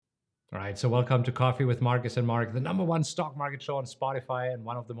All right, so welcome to Coffee with Marcus and Mark, the number one stock market show on Spotify and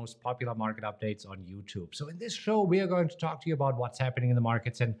one of the most popular market updates on YouTube. So, in this show, we are going to talk to you about what's happening in the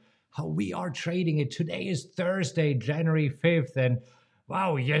markets and how we are trading it. Today is Thursday, January 5th, and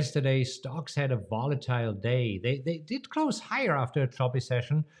wow, yesterday stocks had a volatile day. They did close higher after a choppy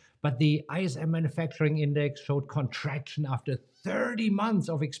session, but the ISM manufacturing index showed contraction after 30 months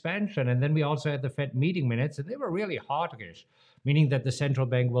of expansion. And then we also had the Fed meeting minutes, and they were really hawkish, meaning that the central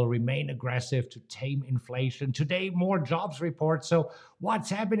bank will remain aggressive to tame inflation. Today, more jobs reports. So,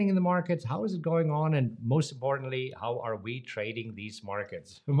 what's happening in the markets? How is it going on? And most importantly, how are we trading these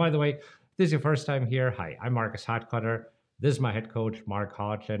markets? And by the way, if this is your first time here, hi, I'm Marcus Hartkotter. This is my head coach, Mark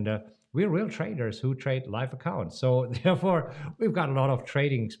Hodge, and we're real traders who trade live accounts. So, therefore, we've got a lot of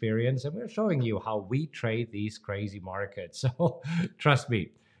trading experience, and we're showing you how we trade these crazy markets. So, trust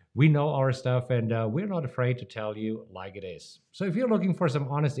me, we know our stuff, and we're not afraid to tell you like it is. So, if you're looking for some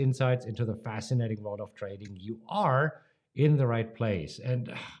honest insights into the fascinating world of trading, you are in the right place.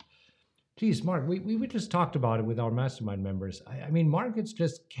 And geez, Mark, we just talked about it with our mastermind members. I mean, markets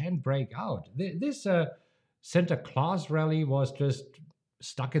just can't break out. This Santa Claus rally was just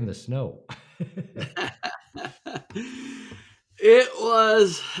stuck in the snow. It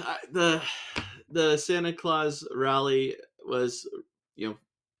was the Santa Claus rally was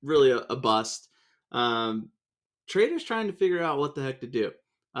really a bust. Um, Traders trying to figure out what the heck to do.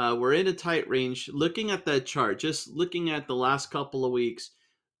 We're in a tight range. Looking at that chart, just looking at the last couple of weeks,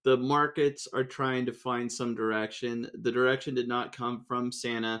 the markets are trying to find some direction. The direction did not come from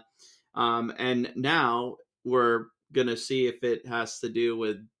Santa, and now we're gonna see if it has to do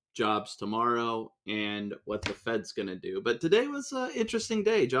with jobs tomorrow and what the Fed's gonna do. But today was an interesting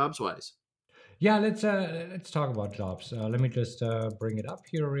day, jobs wise. Yeah, let's talk about jobs. Let me just bring it up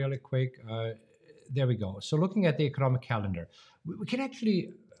here really quick. There we go. So, looking at the economic calendar, we can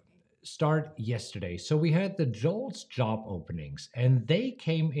actually start yesterday. So we had the Joel's job openings, and they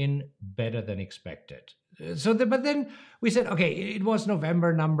came in better than expected. But then we said, okay, it was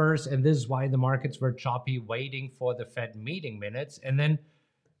November numbers, and this is why the markets were choppy, waiting for the Fed meeting minutes. And then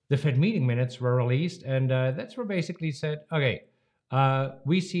the Fed meeting minutes were released, and that's where basically said, okay,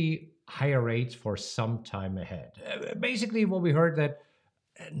 we see higher rates for some time ahead. Basically, what we heard that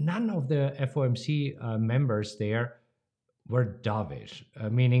none of the FOMC members there were dovish,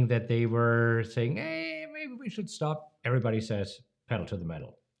 meaning that they were saying, hey, maybe we should stop. Everybody says pedal to the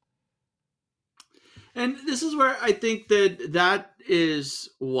metal. And this is where I think that is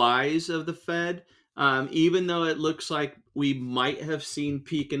wise of the Fed. Even though it looks like we might have seen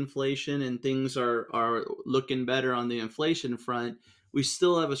peak inflation and things are looking better on the inflation front, we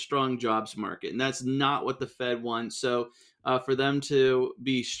still have a strong jobs market, and that's not what the Fed wants. So for them to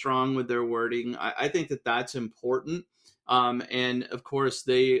be strong with their wording, I think that that's important. And of course,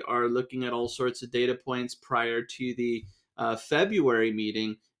 they are looking at all sorts of data points prior to the February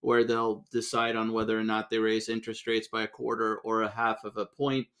meeting, where they'll decide on whether or not they raise interest rates by a quarter or a half of a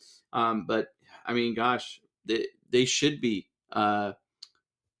point. But I mean, gosh, they should be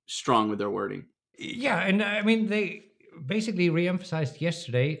strong with their wording. Yeah, and I mean, they basically reemphasized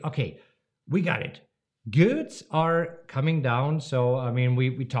yesterday, okay, we got it. Goods are coming down. So, I mean,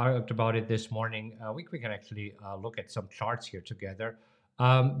 we talked about it this morning. We can actually look at some charts here together.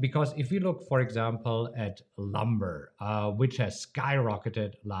 Because if you look, for example, at lumber, which has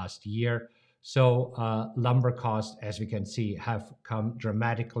skyrocketed last year, so lumber costs, as we can see, have come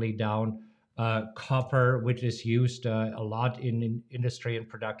dramatically down. Copper, which is used a lot in industry and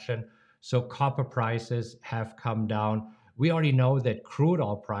production, so copper prices have come down. We already know that crude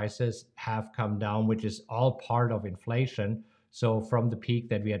oil prices have come down, which is all part of inflation. So from the peak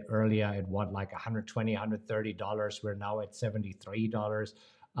that we had earlier at what, like $120, $130, we're now at $73.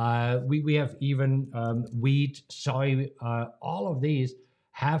 We have even wheat, soy, all of these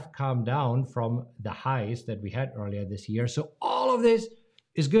have come down from the highs that we had earlier this year. So all of this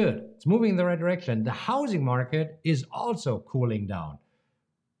is good. It's moving in the right direction. The housing market is also cooling down.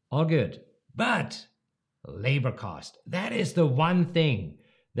 All good. But labor cost, that is the one thing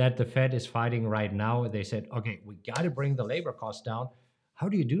that the Fed is fighting right now. They said, okay, we got to bring the labor cost down. How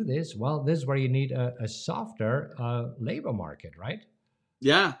do you do this? Well, this is where you need a softer labor market, right?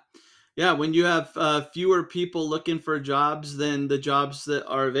 Yeah. Yeah, when you have fewer people looking for jobs than the jobs that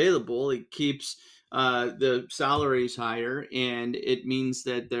are available, it keeps the salaries higher, and it means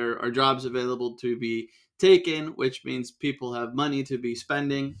that there are jobs available to be taken, which means people have money to be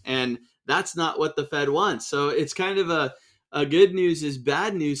spending, and that's not what the Fed wants. So it's kind of a good news is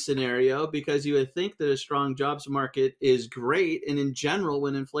bad news scenario, because you would think that a strong jobs market is great, and in general,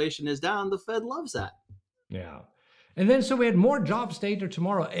 when inflation is down, the Fed loves that. Yeah. And then so we had more jobs data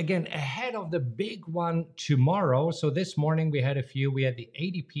tomorrow, again, ahead of the big one tomorrow. So this morning we had a few. We had the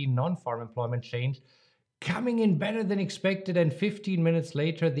ADP non-farm employment change coming in better than expected. And 15 minutes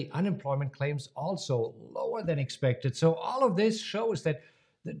later, the unemployment claims also lower than expected. So all of this shows that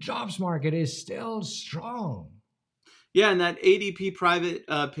the jobs market is still strong. Yeah, and that ADP private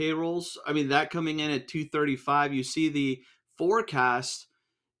payrolls, I mean, that coming in at 235, you see the forecast.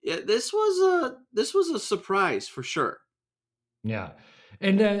 Yeah, this was a surprise for sure. Yeah.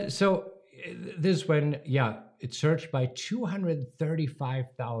 And this when, yeah, it surged by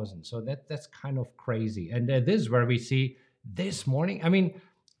 235,000. So that's kind of crazy. And this is where we see this morning. I mean,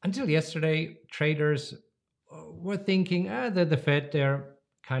 until yesterday, traders were thinking, the Fed, they're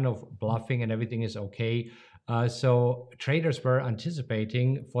kind of bluffing and everything is okay. So traders were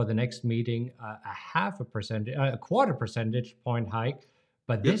anticipating for the next meeting a quarter percentage point hike,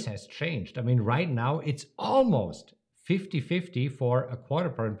 but Yep. this has changed. I mean, right now it's almost 50-50 for a quarter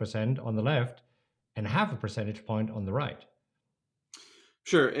percent on the left and half a percentage point on the right.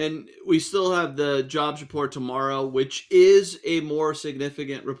 Sure. And we still have the jobs report tomorrow, which is a more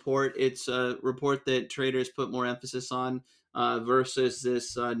significant report. It's a report that traders put more emphasis on versus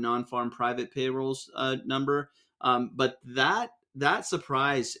this non-farm private payrolls number. But that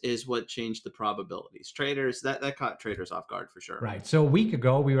surprise is what changed the probabilities. Traders that caught traders off guard for sure. Right. So a week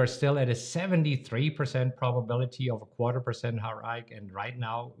ago, we were still at a 73% probability of a quarter percent hike. And right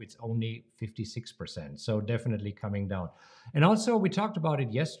now, it's only 56%. So definitely coming down. And also, we talked about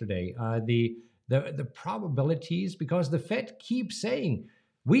it yesterday, the probabilities, because the Fed keeps saying,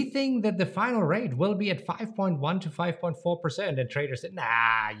 we think that the final rate will be at 5.1 to 5.4%. And traders said,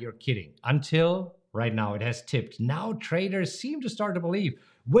 nah, you're kidding. Until right now, it has tipped. Now traders seem to start to believe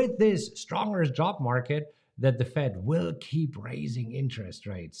with this stronger job market that the Fed will keep raising interest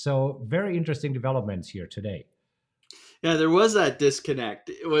rates. So very interesting developments here today. Yeah, there was that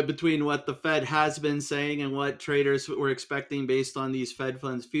disconnect between what the Fed has been saying and what traders were expecting based on these Fed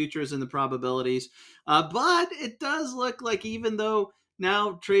funds futures and the probabilities. But it does look like even though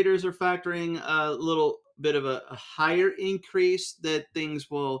now traders are factoring a little bit of a higher increase, that things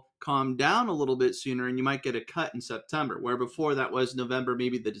will calm down a little bit sooner and you might get a cut in September, where before that was November,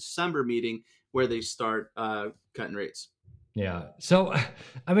 maybe the December meeting where they start cutting rates. Yeah. So,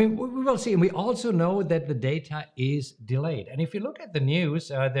 I mean, we will see. And we also know that the data is delayed. And if you look at the news,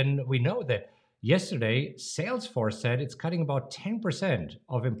 then we know that yesterday, Salesforce said it's cutting about 10%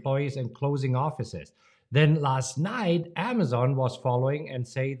 of employees and closing offices. Then last night, Amazon was following and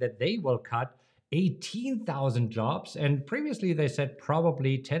say that they will cut 18,000 jobs. And previously, they said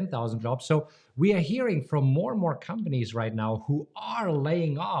probably 10,000 jobs. So we are hearing from more and more companies right now who are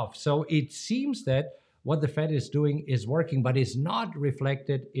laying off. So it seems that what the Fed is doing is working, but is not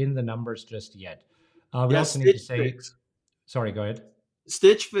reflected in the numbers just yet. We Yeah, also need to Stitch say, Fix. sorry, go ahead.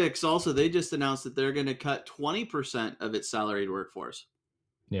 Stitch Fix also, they just announced that they're going to cut 20% of its salaried workforce.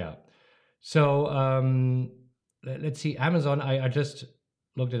 Yeah. So let's see. Amazon, I just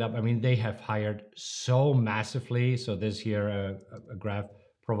looked it up. I mean, they have hired so massively. So this year, a graph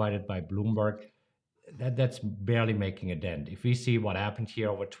provided by Bloomberg, that's barely making a dent. If we see what happened here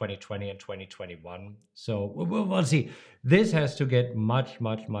over 2020 and 2021, so we'll see. This has to get much,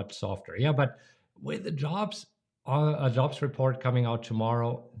 much, much softer. Yeah, but with the jobs, a jobs report coming out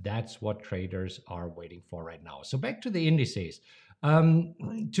tomorrow, that's what traders are waiting for right now. So back to the indices.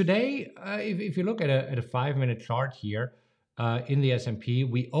 Today, if you look at a 5-minute chart here, in the S&P,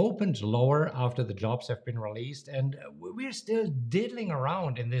 we opened lower after the jobs have been released, and we're still diddling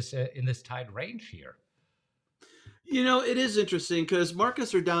around in this tight range here. You know, it is interesting because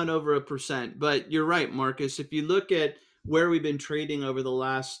markets are down over 1%, but you're right, Marcus. If you look at where we've been trading over the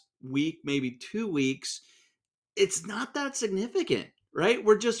last week, maybe 2 weeks, it's not that significant, right?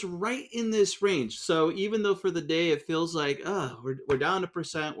 We're just right in this range. So even though for the day it feels like, oh, we're down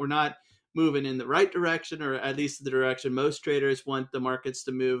 1%, we're not moving in the right direction, or at least the direction most traders want the markets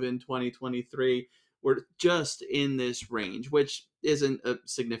to move in 2023. We're just in this range, which isn't a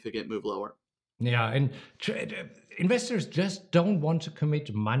significant move lower. Yeah, and investors just don't want to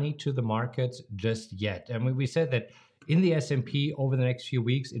commit money to the markets just yet. I mean, we said that in the S&P over the next few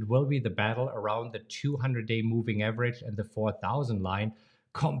weeks, it will be the battle around the 200-day moving average and the 4,000 line.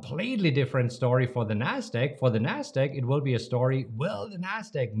 Completely different story for the Nasdaq. For the Nasdaq, it will be a story: will the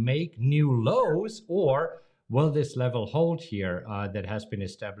Nasdaq make new lows, or will this level hold here that has been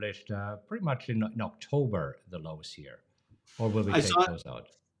established pretty much in October? The lows here, or will we I take saw those out?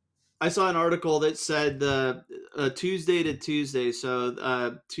 I saw an article that said the Tuesday to Tuesday,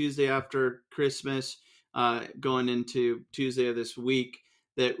 so Tuesday after Christmas, going into Tuesday of this week,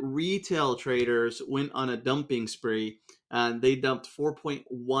 that retail traders went on a dumping spree. They dumped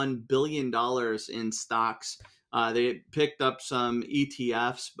 $4.1 billion in stocks. They picked up some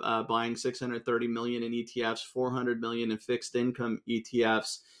ETFs, buying 630 million in ETFs, 400 million in fixed income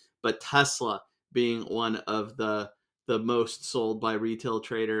ETFs, but Tesla being one of the most sold by retail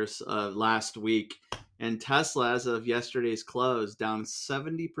traders last week. And Tesla, as of yesterday's close, down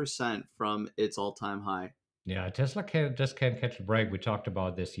 70% from its all-time high. Yeah, Tesla just can't catch a break. We talked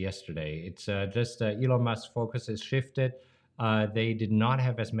about this yesterday. It's just Elon Musk's focus has shifted. They did not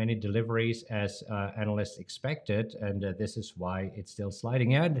have as many deliveries as analysts expected, and this is why it's still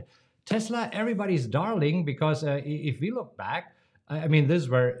sliding. And Tesla, everybody's darling, because if we look back, I mean, this is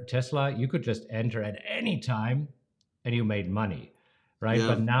where Tesla, you could just enter at any time and you made money, right? Yeah.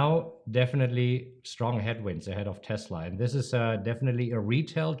 But now, definitely strong headwinds ahead of Tesla. And this is definitely a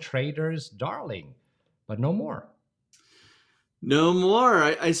retail trader's darling, but no more. No more.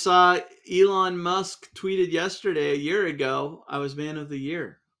 I saw Elon Musk tweeted yesterday, a year ago, I was man of the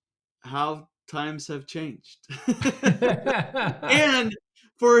year. How times have changed. And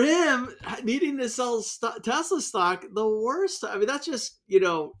for him needing to sell Tesla stock, the worst. I mean, that's just,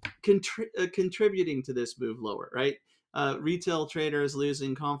 contributing to this move lower, right? Retail traders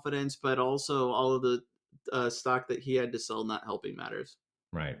losing confidence, but also all of the stock that he had to sell not helping matters.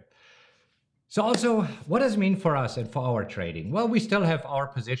 Right. So also, what does it mean for us and for our trading? Well, we still have our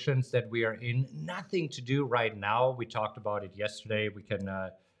positions that we are in. Nothing to do right now. We talked about it yesterday. We can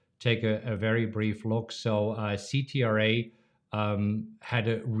take a very brief look. So CTRA had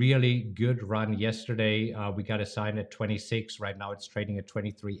a really good run yesterday. We got a sign at 26. Right now, it's trading at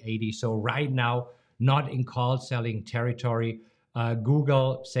 23.80. So right now, not in call selling territory.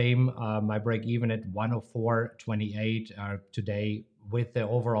 Google, same. My break even at 104.28 today, with the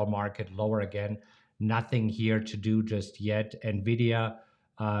overall market lower again. Nothing here to do just yet. NVIDIA,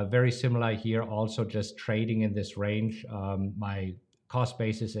 very similar here, also just trading in this range. My cost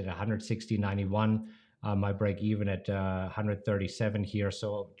basis at 160.91. My break even at 137 here.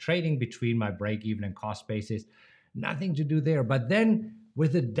 So trading between my break even and cost basis, nothing to do there. But then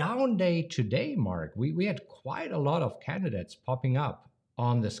with the down day today, Mark, we had quite a lot of candidates popping up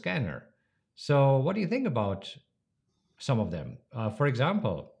on the scanner. So what do you think about some of them? For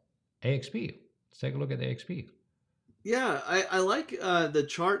example, AXP. Let's take a look at AXP. Yeah, I like the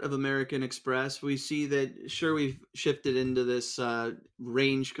chart of American Express. We see that, sure, we've shifted into this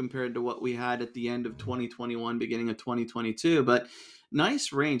range compared to what we had at the end of 2021, beginning of 2022, but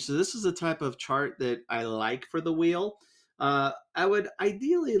nice range. So this is the type of chart that I like for the wheel. I would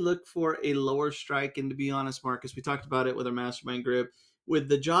ideally look for a lower strike. And to be honest, Marcus, we talked about it with our mastermind group. With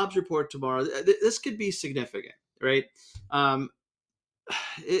the jobs report tomorrow, this could be significant, right? I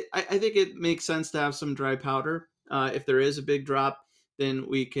think it makes sense to have some dry powder. If there is a big drop, then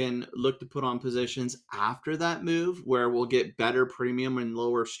we can look to put on positions after that move where we'll get better premium and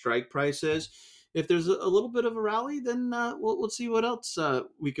lower strike prices. If there's a little bit of a rally, then we'll see what else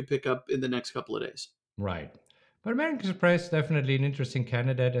we could pick up in the next couple of days. Right. But American Express, definitely an interesting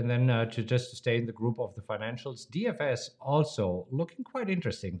candidate. And then to stay in the group of the financials, DFS also looking quite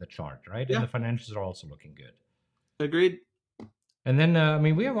interesting, the chart, right? Yeah. And the financials are also looking good. Agreed. And then,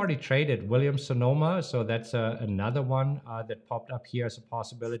 we have already traded Williams Sonoma. So that's another one that popped up here as a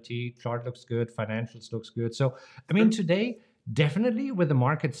possibility. Chart looks good. Financials looks good. So, today, definitely with the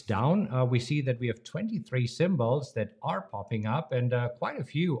markets down, we see that we have 23 symbols that are popping up, and quite a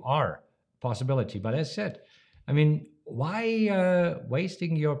few are possibility. But as said, why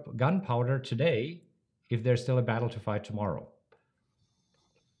wasting your gunpowder today if there's still a battle to fight tomorrow?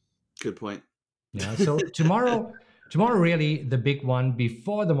 Good point. Yeah. So tomorrow, really the big one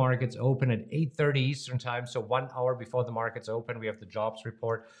before the markets open at 8:30 Eastern time. So 1 hour before the markets open, we have the jobs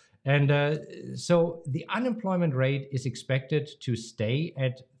report. And so the unemployment rate is expected to stay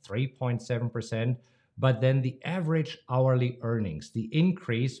at 3.7%. But then the average hourly earnings, the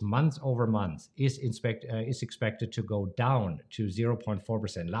increase month over month, is expected to go down to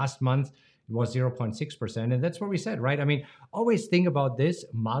 0.4%. Last month, it was 0.6%. And that's what we said, right? Always think about this,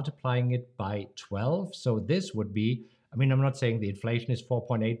 multiplying it by 12. So this would be, I'm not saying the inflation is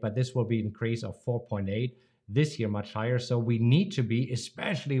 4.8, but this will be an increase of 4.8 this year, much higher. So we need to be,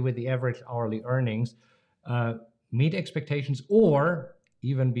 especially with the average hourly earnings, meet expectations or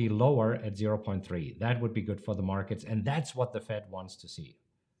even be lower at 0.3. That would be good for the markets. And that's what the Fed wants to see.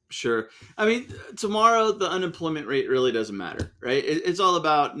 Sure. Tomorrow, the unemployment rate really doesn't matter, right? It's all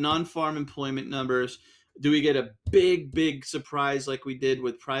about non-farm employment numbers. Do we get a big surprise like we did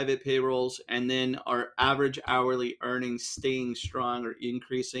with private payrolls, and then our average hourly earnings staying strong or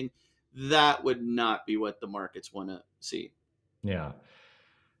increasing? That would not be what the markets want to see. Yeah.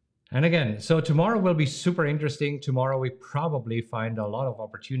 And again, so tomorrow will be super interesting. Tomorrow we probably find a lot of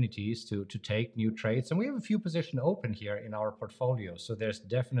opportunities to take new trades, and we have a few positions open here in our portfolio. So there's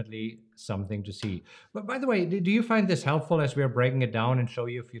definitely something to see. But by the way, do you find this helpful as we are breaking it down and show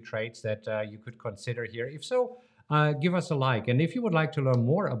you a few trades that you could consider here? If so, give us a like. And if you would like to learn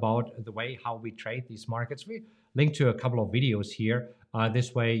more about the way how we trade these markets, we link to a couple of videos here.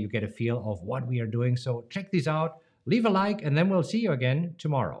 This way you get a feel of what we are doing. So check these out, leave a like, and then we'll see you again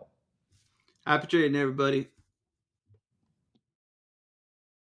tomorrow. Happy trading, everybody.